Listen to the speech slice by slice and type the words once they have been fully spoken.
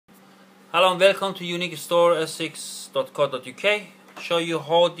Hello and welcome to uniquestoresc.co.uk. Show you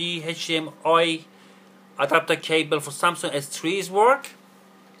how the HDMI adapter cable for Samsung S3s work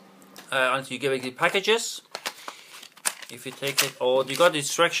until you get the packages. If you take it, or you got the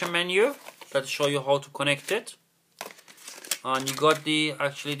instruction menu that show you how to connect it, and you got the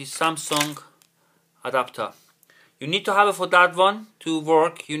Samsung adapter. You need to have it for that one to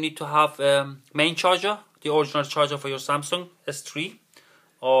work. You need to have main charger, the original charger for your Samsung S3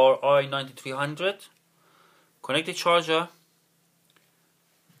 or i9300. Connect the charger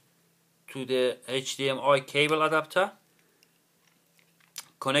to the HDMI cable adapter.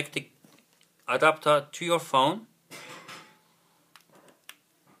 Connect the adapter to your phone.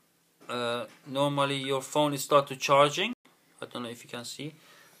 Normally your phone is start to charging. I don't know if you can see.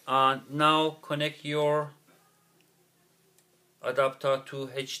 And now connect your adapter to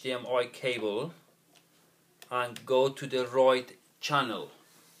HDMI cable and go to the right channel.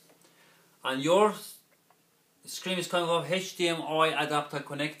 And your screen is coming up HDMI adapter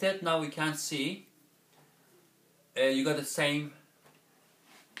connected. Now we can see you got the same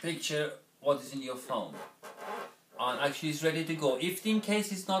picture what is in your phone, and actually it's ready to go. If in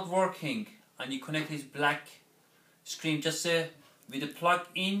case it's not working and you connect this black screen, just with the plug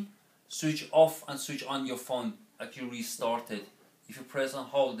in, switch off and switch on your phone, actually restart it. If you press and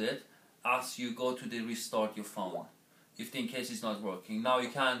hold it as you go to the restart your phone, if in case it's not working. Now you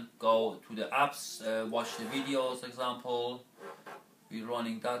can go to the apps, watch the videos, example, we're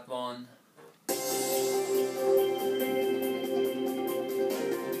running that one.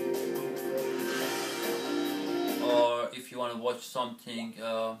 Or if you want to watch something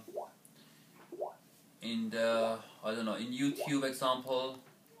in the, I don't know, in YouTube example,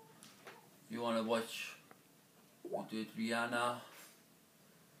 you want to watch, we do it Rihanna.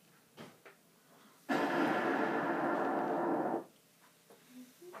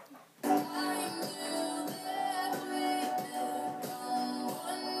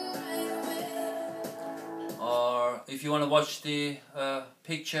 Or if you want to watch the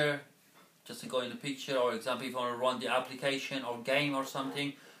picture, just to go in the picture, or example if you want to run the application or game or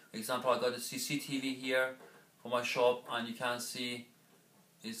something. Example, I got the CCTV here for my shop, and you can see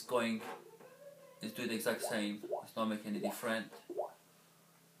it's doing the exact same. It's not making any different.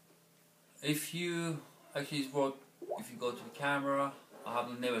 If you actually work, if you go to the camera, I have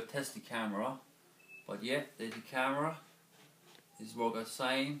never tested the camera, but yeah, there's the camera. It's work the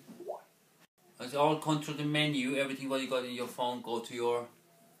same. It's all control the menu, everything what you got in your phone, go to your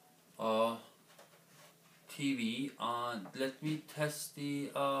TV, and let me test the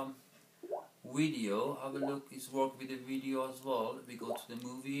video. Have a look, it's work with the video as well. We go to the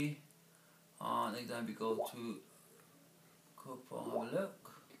movie, and then we go to coupon, have a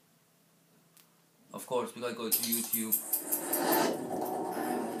look. Of course, we gotta go to YouTube.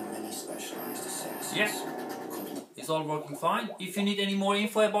 Yes, it's all working fine. If you need any more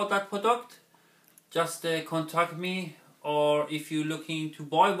info about that product, just contact me, or if you're looking to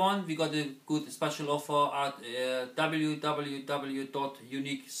buy one, we got a good special offer at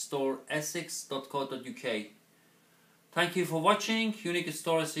www.uniquestoresc.co.uk. Thank you for watching.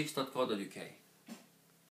 uniquestoresc.co.uk.